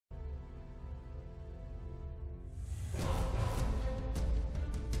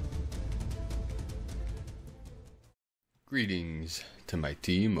Greetings to my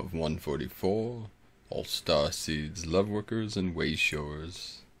team of 144, all Starseeds, Lightworkers, and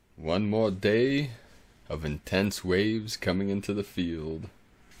Wayshowers. One more day of intense waves coming into the field.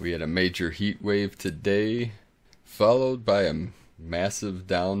 We had a major heat wave today, followed by a massive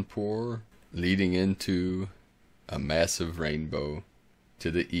downpour, leading into a massive rainbow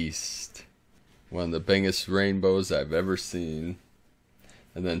to the east. One of the biggest rainbows I've ever seen.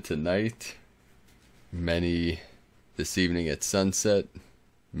 And then tonight, this evening at sunset,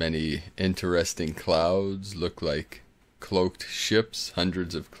 many interesting clouds look like cloaked ships,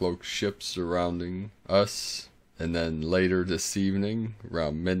 hundreds of cloaked ships surrounding us. And then later this evening,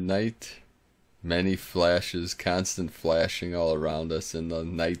 around midnight, many flashes, constant flashing all around us in the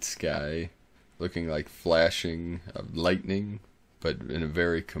night sky, looking like flashing of lightning, but in a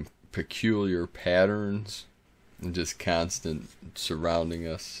very peculiar patterns, and just constant surrounding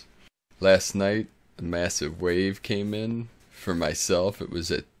us. Last night, a massive wave came in. For myself, it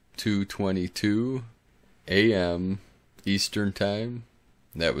was at 2:22 a.m. Eastern Time.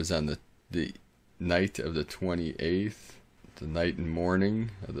 That was on the night of the 28th, the night and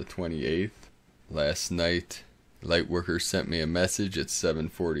morning of the 28th. Last night, Lightworker sent me a message at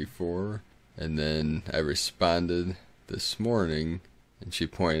 7:44, and then I responded this morning, and she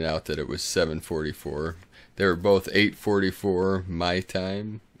pointed out that it was 7:44. They were both 8:44 my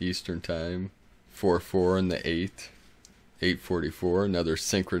time, Eastern Time, 4:4 in the 8. 8:44, another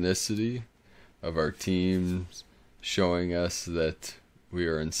synchronicity of our teams showing us that we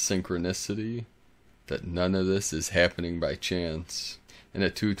are in synchronicity, that none of this is happening by chance. And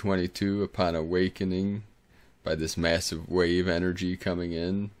at 2:22, upon awakening by this massive wave energy coming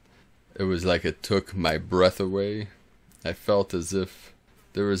in, it was like it took my breath away. I felt as if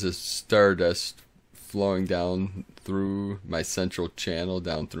there was a stardust flowing down through my central channel,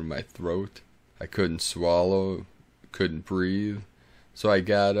 down through my throat. I couldn't swallow, couldn't breathe. So I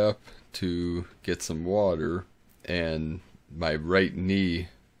got up to get some water, and my right knee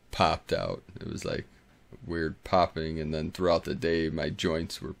popped out. It was like weird popping, and then throughout the day my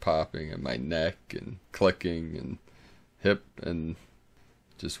joints were popping, and my neck, and clicking, and hip, and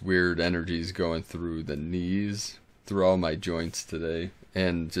just weird energies going through the knees, through all my joints today.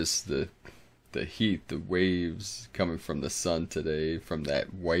 And just the heat, the waves coming from the sun today, from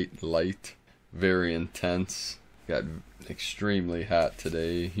that white light, very intense. Got extremely hot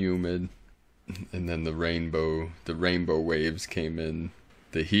today, humid. And then the rainbow waves came in.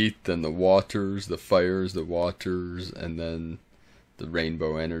 The heat, then the waters, the fires, the waters, and then the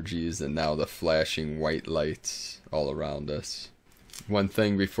rainbow energies, and now the flashing white lights all around us. One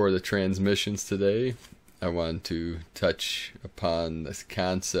thing before the transmissions today, I want to touch upon this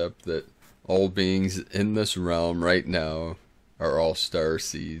concept that all beings in this realm right now are all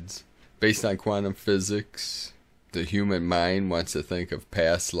starseeds. Based on quantum physics, the human mind wants to think of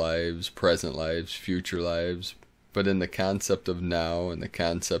past lives, present lives, future lives, but in the concept of now and the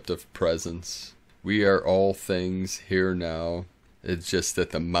concept of presence, we are all things here now. It's just that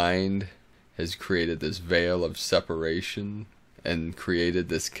the mind has created this veil of separation and created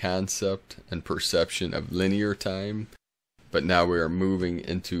this concept and perception of linear time, but now we are moving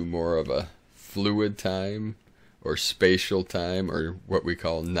into more of a fluid time, or spatial time, or what we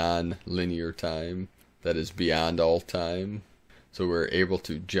call non-linear time, that is beyond all time. So we're able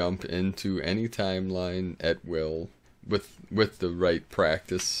to jump into any timeline at will with the right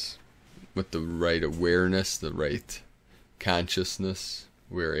practice, with the right awareness, the right consciousness.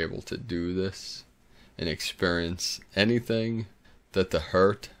 We're able to do this and experience anything that the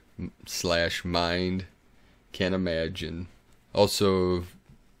heart/mind can imagine. Also,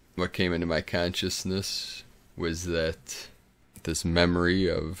 what came into my consciousness was that this memory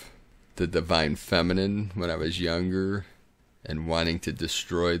of the divine feminine when I was younger and wanting to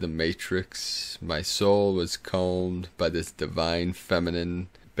destroy the matrix. My soul was calmed by this divine feminine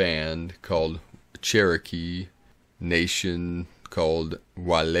band called Cherokee Nation, called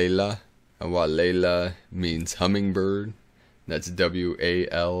Walela. And Walela means hummingbird. That's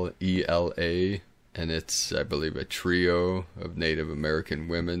W-A-L-E-L-A. And it's, I believe, a trio of Native American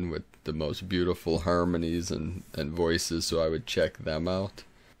women with the most beautiful harmonies and voices, so I would check them out.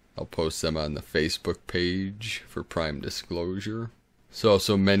 I'll post them on the Facebook page for prime disclosure. So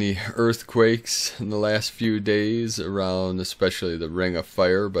many earthquakes in the last few days around, especially the Ring of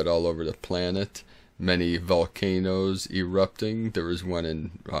Fire, but all over the planet. Many volcanoes erupting. There was one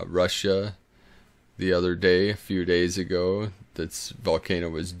in Russia the other day, a few days ago. This volcano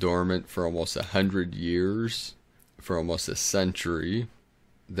was dormant for almost 100 years, for almost a century.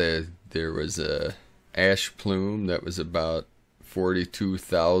 There was a ash plume that was about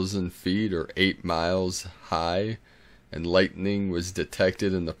 42,000 feet or 8 miles high and lightning was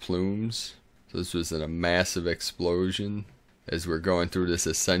detected in the plumes. So this was a massive explosion. As we're going through this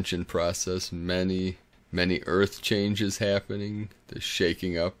ascension process, many earth changes happening, the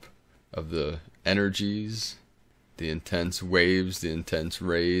shaking up of the energies, the intense waves, the intense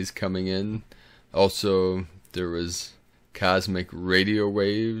rays coming in. Also, there was cosmic radio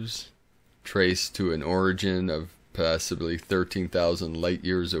waves traced to an origin of possibly 13,000 light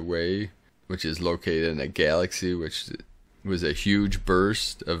years away, which is located in a galaxy, which was a huge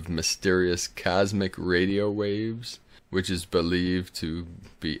burst of mysterious cosmic radio waves, which is believed to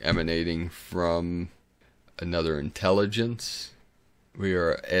be emanating from another intelligence. We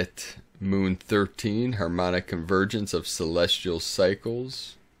are at Moon 13, harmonic convergence of celestial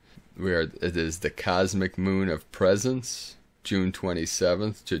cycles. It is the cosmic moon of presence, June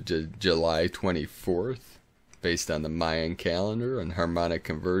 27th to July 24th. Based on the Mayan calendar and harmonic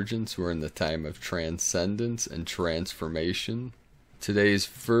convergence, we're in the time of transcendence and transformation. Today's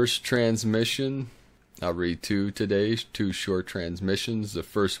first transmission, I'll read two short transmissions. The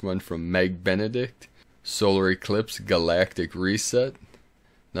first one from Meg Benedict, Solar Eclipse Galactic Reset.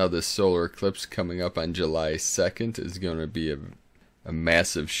 Now this solar eclipse coming up on July 2nd is going to be a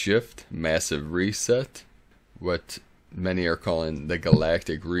massive shift, massive reset. What many are calling the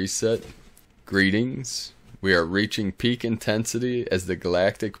Galactic Reset. Greetings. We are reaching peak intensity as the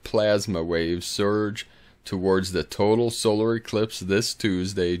galactic plasma waves surge towards the total solar eclipse this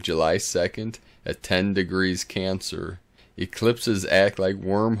Tuesday, July 2nd, at 10 degrees Cancer. Eclipses act like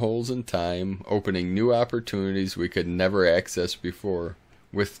wormholes in time, opening new opportunities we could never access before.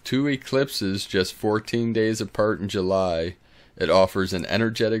 With two eclipses just 14 days apart in July, it offers an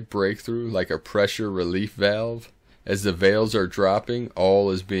energetic breakthrough like a pressure relief valve. As the veils are dropping,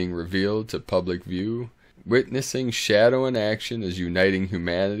 all is being revealed to public view. Witnessing shadow in action is uniting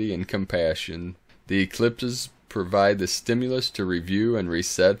humanity and compassion. The eclipses provide the stimulus to review and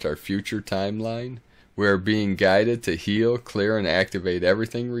reset our future timeline. We are being guided to heal, clear, and activate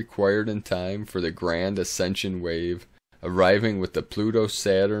everything required in time for the grand ascension wave, arriving with the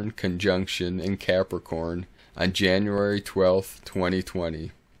Pluto-Saturn conjunction in Capricorn on January 12,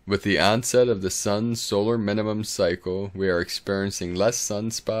 2020. With the onset of the Sun's solar minimum cycle, we are experiencing less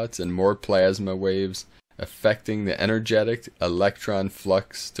sunspots and more plasma waves, affecting the energetic electron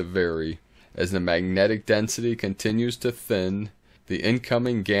flux to vary. As the magnetic density continues to thin, the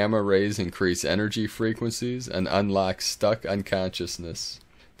incoming gamma rays increase energy frequencies and unlock stuck unconsciousness.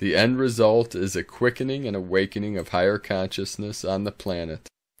 The end result is a quickening and awakening of higher consciousness on the planet.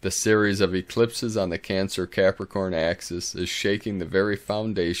 The series of eclipses on the Cancer-Capricorn axis is shaking the very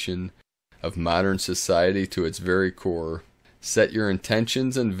foundation of modern society to its very core. Set your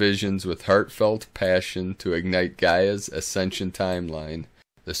intentions and visions with heartfelt passion to ignite Gaia's ascension timeline.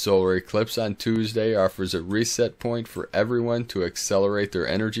 The solar eclipse on Tuesday offers a reset point for everyone to accelerate their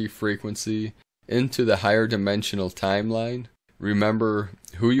energy frequency into the higher dimensional timeline. Remember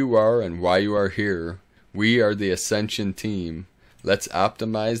who you are and why you are here. We are the Ascension team. Let's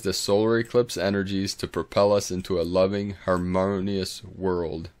optimize the solar eclipse energies to propel us into a loving, harmonious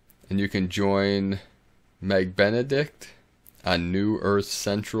world. And you can join Meg Benedict on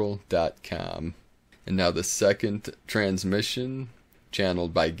newearthcentral.com. And now the second transmission,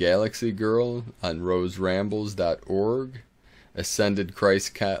 channeled by Galaxy Girl on roserambles.org. Ascended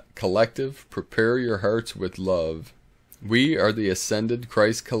Christ Collective, prepare your hearts with love. We are the Ascended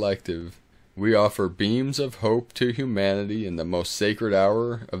Christ Collective. We offer beams of hope to humanity in the most sacred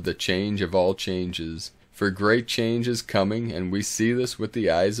hour of the change of all changes. For great change is coming, and we see this with the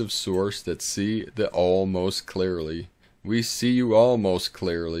eyes of Source that see the all most clearly. We see you all most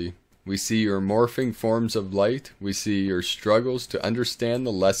clearly. We see your morphing forms of light. We see your struggles to understand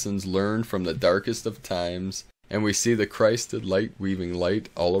the lessons learned from the darkest of times. And we see the Christed light weaving light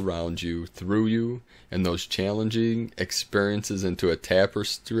all around you, through you, and those challenging experiences into a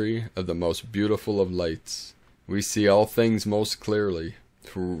tapestry of the most beautiful of lights. We see all things most clearly,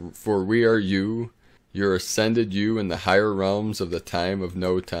 for we are you, your ascended you in the higher realms of the time of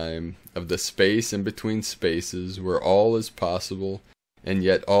no time, of the space in between spaces, where all is possible, and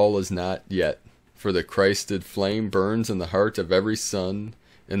yet all is not yet. For the Christed flame burns in the heart of every sun,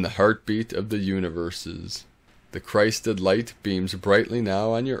 in the heartbeat of the universes. The Christed light beams brightly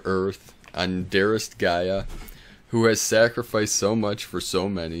now on your earth, on dearest Gaia, who has sacrificed so much for so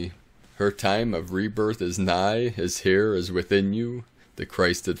many. Her time of rebirth is nigh, is here, is within you. The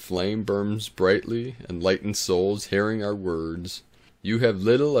Christed flame burns brightly, enlightened souls hearing our words. You have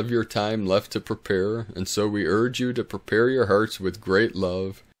little of your time left to prepare, and so we urge you to prepare your hearts with great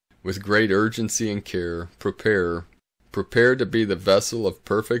love, with great urgency and care. Prepare to be the vessel of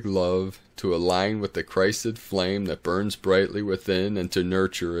perfect love, to align with the Christed flame that burns brightly within and to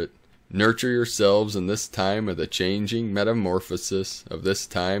nurture it. Nurture yourselves in this time of the changing metamorphosis, of this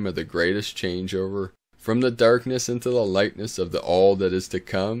time of the greatest changeover. From the darkness into the lightness of the all that is to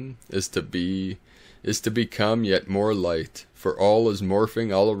come, is to become yet more light, for all is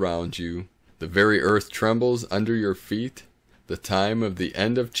morphing all around you. The very earth trembles under your feet. The time of the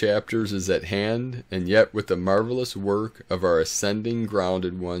end of chapters is at hand, and yet with the marvelous work of our ascending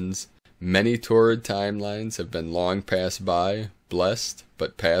grounded ones, many torrid timelines have been long passed by, blessed,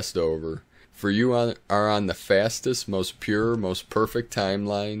 but passed over. For you are on the fastest, most pure, most perfect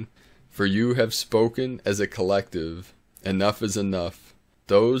timeline. For you have spoken as a collective. Enough is enough.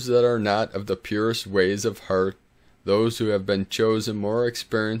 Those that are not of the purest ways of heart, those who have been chosen more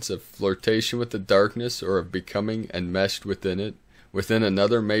experience of flirtation with the darkness or of becoming enmeshed within it, within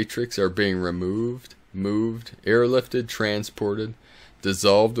another matrix, are being removed, moved, airlifted, transported,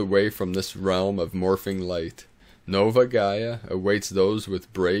 dissolved away from this realm of morphing light. Nova Gaia awaits those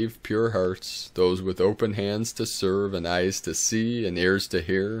with brave, pure hearts, those with open hands to serve and eyes to see and ears to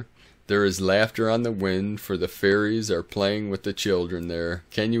hear. There is laughter on the wind, for the fairies are playing with the children there.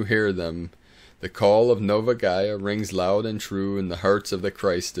 Can you hear them? The call of Nova Gaia rings loud and true in the hearts of the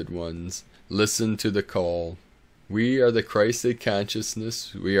Christed ones. Listen to the call. We are the Christed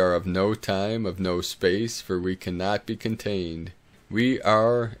consciousness. We are of no time, of no space, for we cannot be contained. We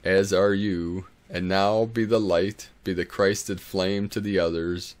are as are you, and now be the light, be the Christed flame to the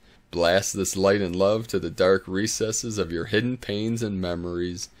others. Blast this light and love to the dark recesses of your hidden pains and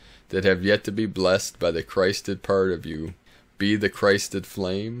memories that have yet to be blessed by the Christed part of you. Be the Christed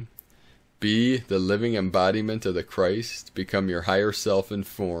flame. Be the living embodiment of the Christ. Become your higher self in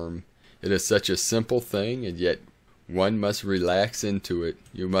form. It is such a simple thing, and yet one must relax into it.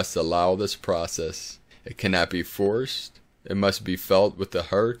 You must allow this process. It cannot be forced. It must be felt with the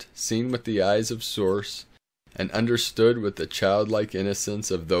heart, seen with the eyes of Source, and understood with the childlike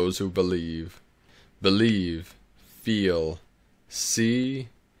innocence of those who believe. Believe, feel, see,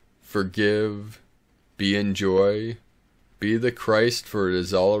 forgive, be in joy. Be the Christ, for it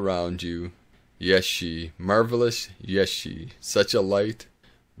is all around you. Yeshi, marvelous Yeshi, such a light.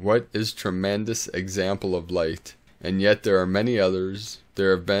 What is tremendous example of light? And yet there are many others.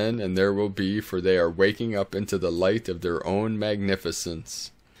 There have been and there will be, for they are waking up into the light of their own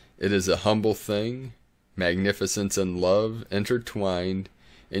magnificence. It is a humble thing, magnificence and love intertwined,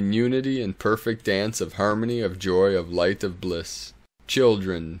 in unity and perfect dance of harmony, of joy, of light, of bliss.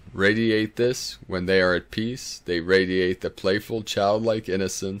 Children radiate this. When they are at peace, they radiate the playful childlike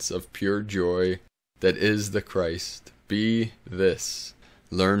innocence of pure joy that is the Christ. Be this.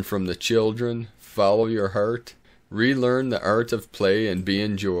 Learn from the children, follow your heart, relearn the art of play and be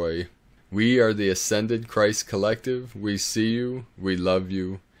in joy. We are the Ascended Christ Collective. We see you, we love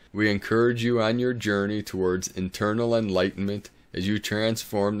you. We encourage you on your journey towards internal enlightenment as you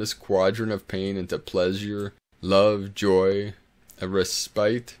transform this quadrant of pain into pleasure, love, joy, a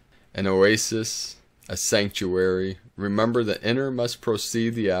respite, an oasis, a sanctuary. Remember, the inner must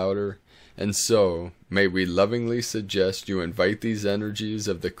precede the outer, and so may we lovingly suggest you invite these energies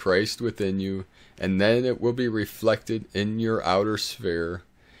of the Christ within you, and then it will be reflected in your outer sphere,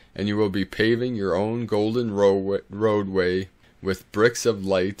 and you will be paving your own golden roadway with bricks of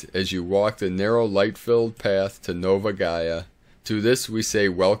light as you walk the narrow light-filled path to Nova Gaia. To this we say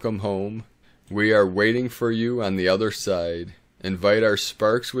welcome home. We are waiting for you on the other side. Invite our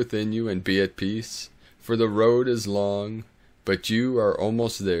sparks within you and be at peace, for the road is long, but you are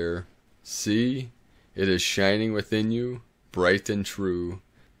almost there. See, it is shining within you, bright and true.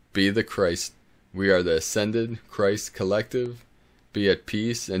 Be the Christ. We are the Ascended Christ Collective. Be at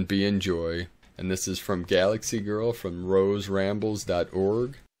peace and be in joy. And this is from Galaxy Girl from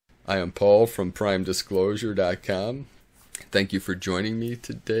roserambles.org. I am Paul from primedisclosure.com. Thank you for joining me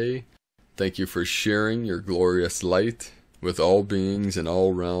today. Thank you for sharing your glorious light with all beings in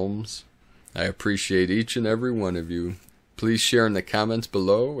all realms. I appreciate each and every one of you. Please share in the comments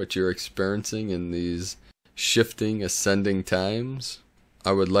below what you're experiencing in these shifting, ascending times.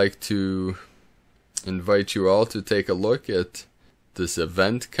 I would like to invite you all to take a look at this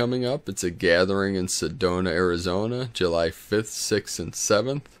event coming up. It's a gathering in Sedona, Arizona, July 5th, 6th, and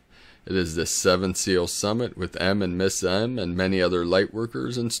 7th. It is the 7 Seal Summit with M and Miss M and many other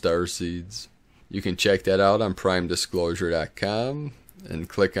Lightworkers and Starseeds. You can check that out on primedisclosure.com and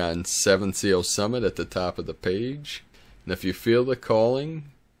click on 7 Seal Summit at the top of the page. And if you feel the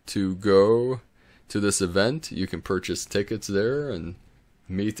calling to go to this event, you can purchase tickets there and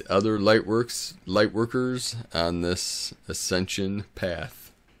meet other Lightworkers on this ascension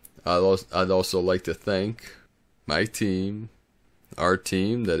path. I'd also like to thank my team, our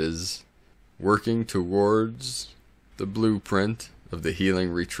team that is working towards the blueprint of the Healing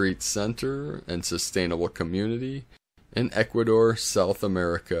Retreat Center and Sustainable Community in Ecuador, South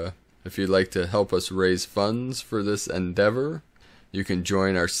America. If you'd like to help us raise funds for this endeavor, you can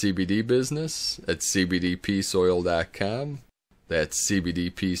join our CBD business at cbdpeaceoil.com. That's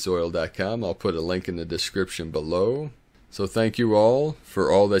cbdpeaceoil.com. I'll put a link in the description below. So thank you all for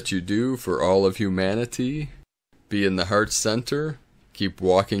all that you do for all of humanity. Be in the heart center. Keep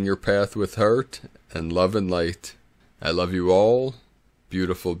walking your path with heart and love and light. I love you all,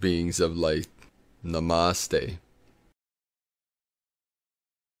 beautiful beings of light. Namaste.